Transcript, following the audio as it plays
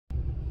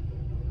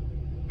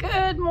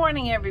Good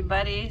morning,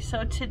 everybody.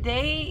 So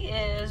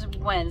today is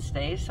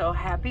Wednesday, so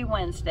happy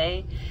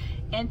Wednesday.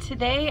 And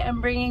today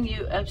I'm bringing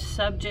you a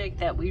subject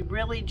that we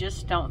really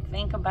just don't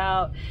think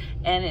about,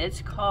 and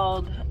it's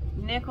called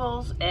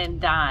nickels and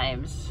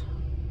dimes.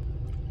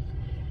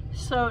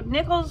 So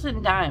nickels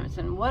and dimes,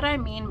 and what I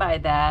mean by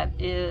that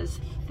is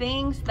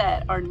things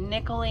that are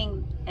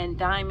nickeling and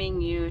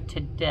diming you to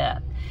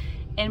death.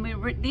 And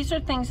these are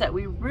things that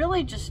we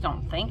really just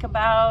don't think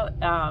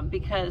about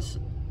because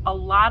a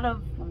lot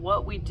of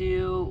what we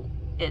do,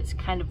 it's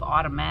kind of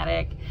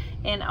automatic.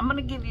 And I'm going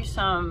to give you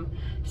some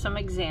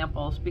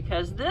examples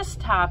because this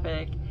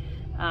topic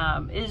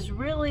is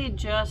really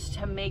just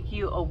to make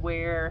you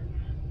aware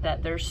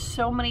that there's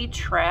so many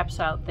traps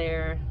out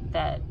there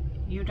that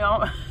you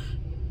don't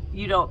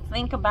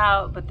think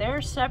about, but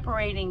they're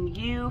separating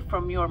you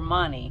from your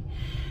money.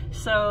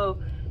 So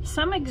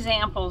some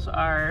examples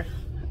are,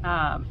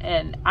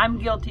 and I'm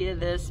guilty of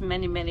this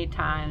many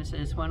times,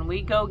 is when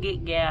we go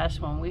get gas,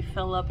 when we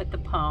fill up at the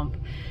pump,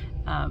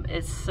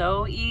 it's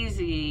so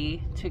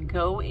easy to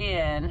go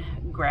in,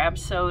 grab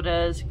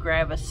sodas,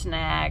 grab a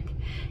snack,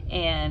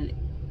 and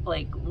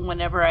like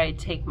whenever I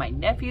take my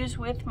nephews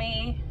with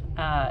me,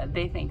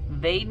 they think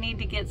they need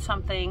to get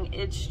something.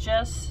 It's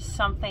just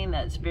something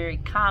that's very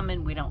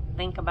common. We don't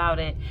think about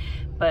it,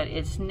 but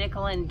it's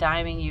nickel and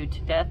diming you to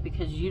death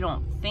because you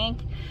don't think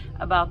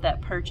about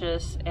that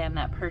purchase, and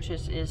that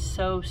purchase is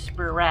so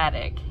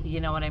sporadic. You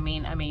know what I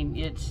mean? I mean,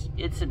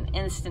 it's an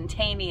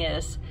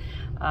instantaneous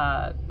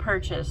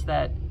purchase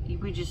that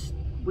we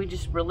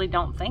just really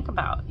don't think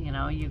about. You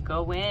know, you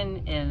go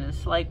in and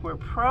it's like we're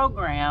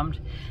programmed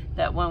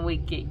that when we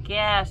get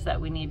gas that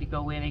we need to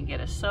go in and get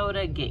a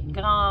soda, get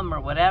gum or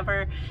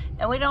whatever,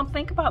 and we don't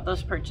think about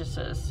those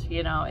purchases.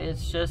 You know,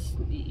 it's just,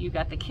 you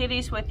got the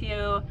kiddies with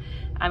you.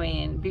 I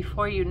mean,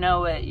 before you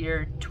know it,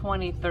 you're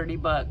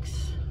 20-30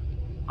 bucks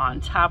on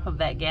top of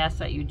that gas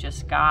that you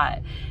just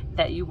got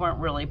that you weren't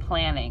really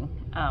planning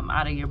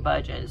out of your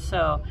budget.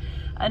 So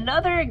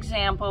another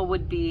example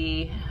would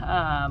be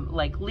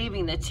like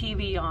leaving the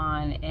TV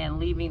on and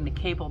leaving the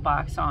cable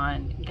box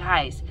on.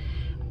 Guys,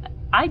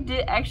 I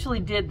actually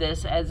did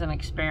this as an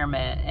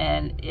experiment,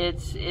 and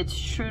it's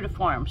true to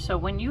form. So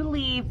when you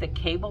leave the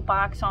cable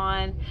box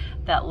on,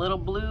 that little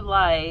blue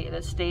light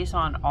that stays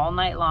on all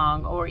night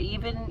long, or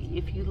even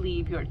if you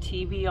leave your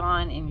TV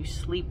on and you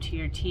sleep to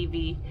your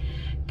TV,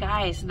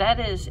 guys, that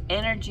is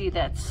energy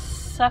that's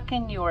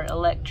sucking your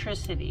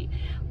electricity.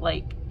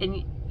 Like,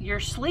 and you're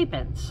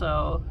sleeping,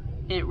 so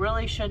it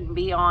really shouldn't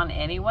be on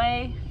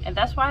anyway. And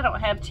that's why I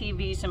don't have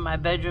TVs in my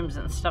bedrooms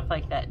and stuff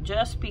like that,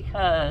 just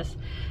because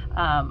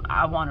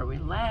I want to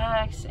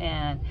relax.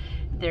 And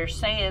they're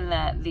saying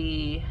that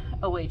the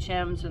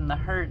OHMs and the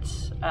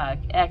hertz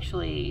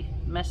actually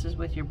messes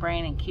with your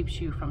brain and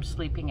keeps you from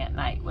sleeping at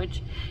night,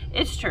 which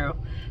is true.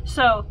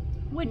 So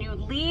when you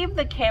leave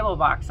the cable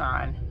box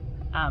on,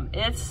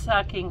 it's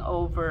sucking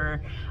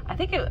over, I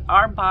think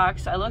our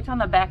box, I looked on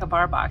the back of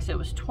our box, it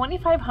was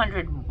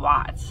 2,500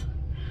 watts.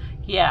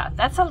 Yeah,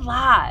 that's a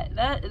lot.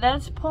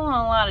 That's pulling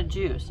a lot of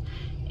juice.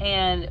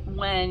 And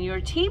when your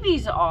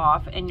TV's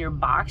off and your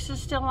box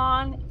is still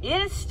on,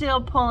 it's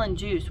still pulling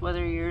juice,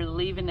 whether you're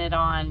leaving it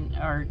on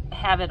or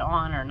have it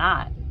on or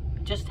not.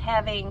 Just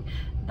having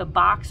the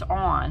box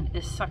on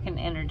is sucking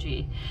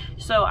energy.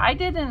 So I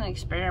did an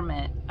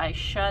experiment. I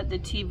shut the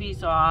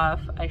TVs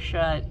off, I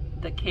shut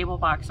the cable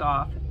box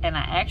off, and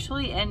I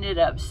actually ended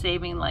up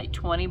saving like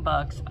 20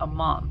 bucks a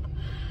month.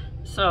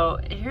 So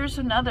here's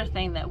another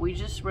thing that we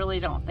just really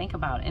don't think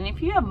about. And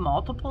if you have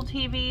multiple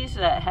TVs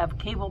that have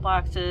cable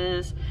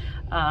boxes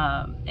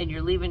and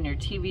you're leaving your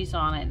TVs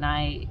on at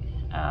night,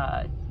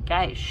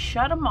 guys,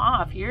 shut them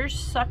off. You're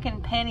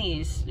sucking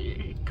pennies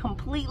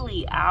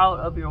completely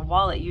out of your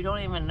wallet. You don't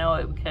even know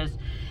it because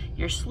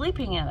you're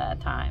sleeping at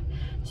that time.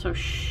 So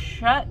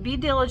be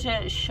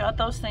diligent, shut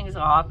those things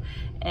off,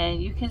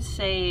 and you can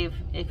save,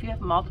 if you have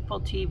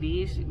multiple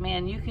TVs,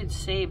 man, you could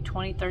save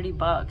 20-30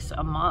 bucks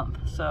a month.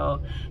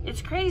 So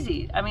it's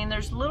crazy. I mean,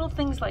 there's little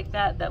things like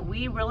that that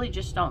we really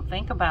just don't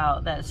think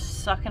about, that's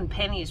sucking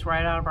pennies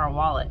right out of our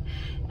wallet.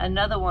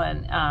 Another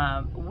one,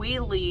 we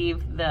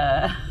leave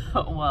the,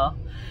 well,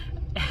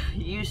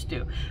 used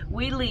to,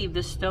 we leave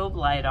the stove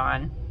light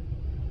on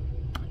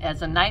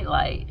as a night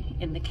light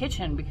in the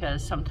kitchen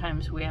because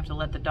sometimes we have to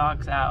let the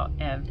dogs out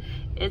and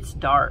it's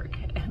dark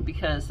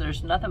because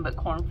there's nothing but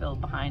cornfield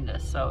behind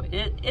us. So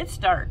it's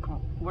dark.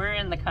 We're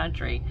in the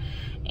country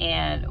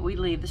and we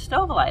leave the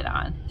stove light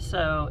on.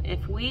 So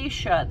if we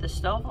shut the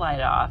stove light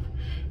off,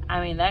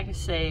 I mean, that could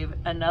save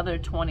another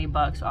 20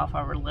 bucks off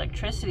our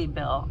electricity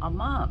bill a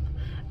month.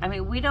 I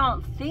mean, we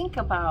don't think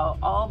about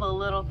all the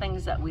little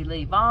things that we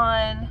leave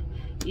on,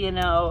 you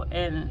know,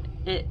 and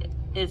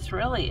it's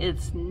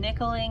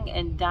nickeling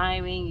and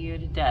diming you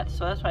to death.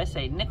 So that's why I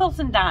say nickels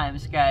and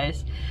dimes,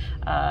 guys.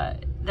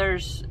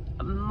 There's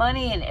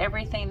money in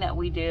everything that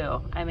we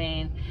do. I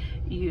mean,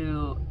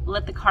 you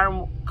let the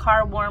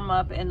car warm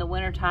up in the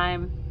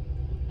wintertime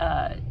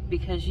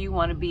because you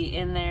want to be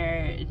in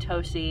there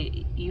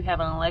toasty. You have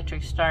an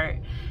electric start.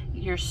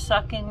 You're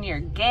sucking your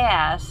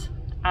gas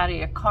out of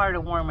your car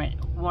to warm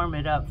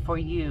it up for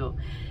you.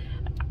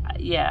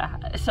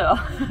 Yeah, so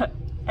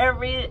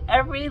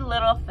every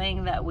little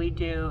thing that we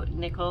do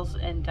nickels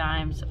and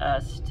dimes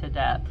us to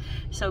death.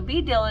 So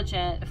be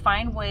diligent,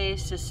 find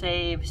ways to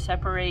save,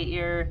 separate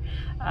your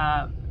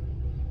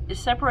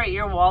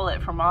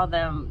wallet from all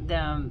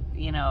them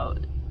you know,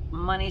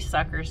 money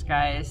suckers,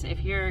 guys.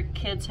 If your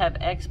kids have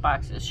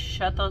Xboxes,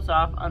 shut those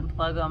off,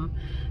 unplug them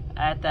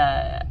at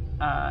the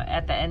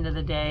end of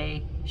the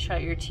day.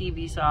 Shut your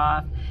TVs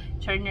off,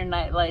 turn your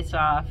night lights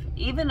off.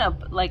 Even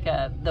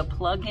the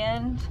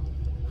plug-in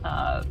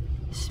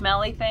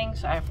smelly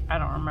things, I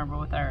don't remember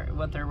what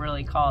they're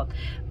really called,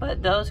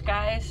 but those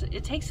guys,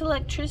 it takes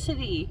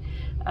electricity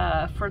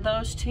for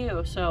those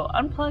too. So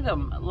unplug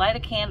them, light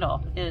a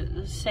candle.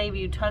 It'll save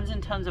you tons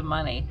and tons of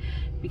money,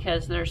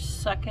 because they're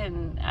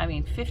sucking, I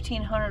mean,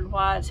 1500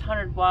 watts,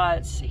 100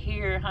 watts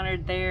here,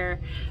 100 there.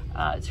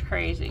 It's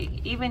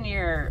crazy. Even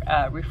your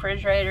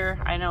refrigerator,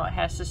 I know it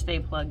has to stay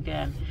plugged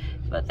in,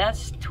 but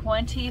that's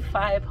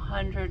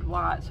 2500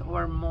 watts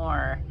or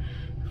more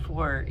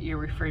for your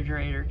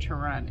refrigerator to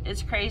run.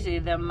 It's crazy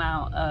the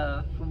amount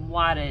of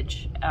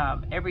wattage.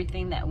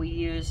 Everything that we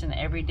use in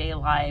everyday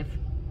life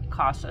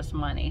costs us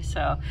money.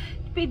 So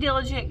be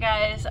diligent,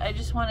 guys. I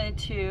just wanted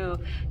to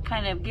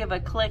kind of give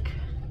a click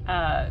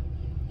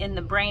in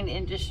the brain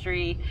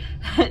industry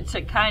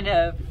to kind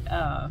of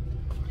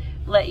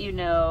let you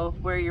know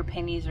where your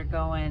pennies are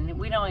going.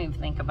 We don't even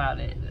think about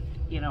it,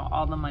 you know,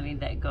 all the money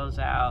that goes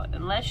out,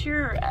 unless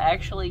you're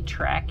actually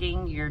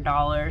tracking your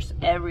dollars,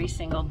 every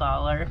single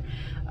dollar.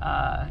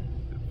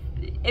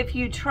 If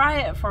you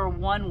try it for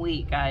 1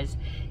 week, guys,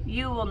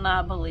 you will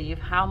not believe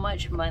how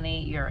much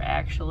money you're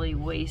actually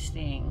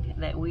wasting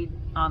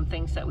on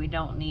things that we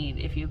don't need.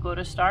 If you go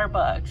to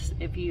Starbucks,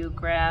 if you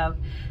grab,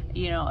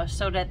 you know, a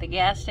soda at the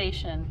gas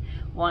station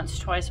once,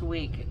 twice a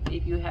week,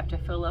 if you have to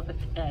fill up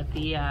at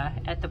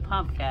the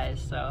pump,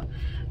 guys. So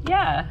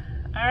yeah,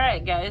 all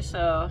right, guys,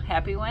 so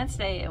happy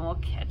Wednesday, and we'll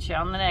catch you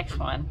on the next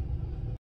one.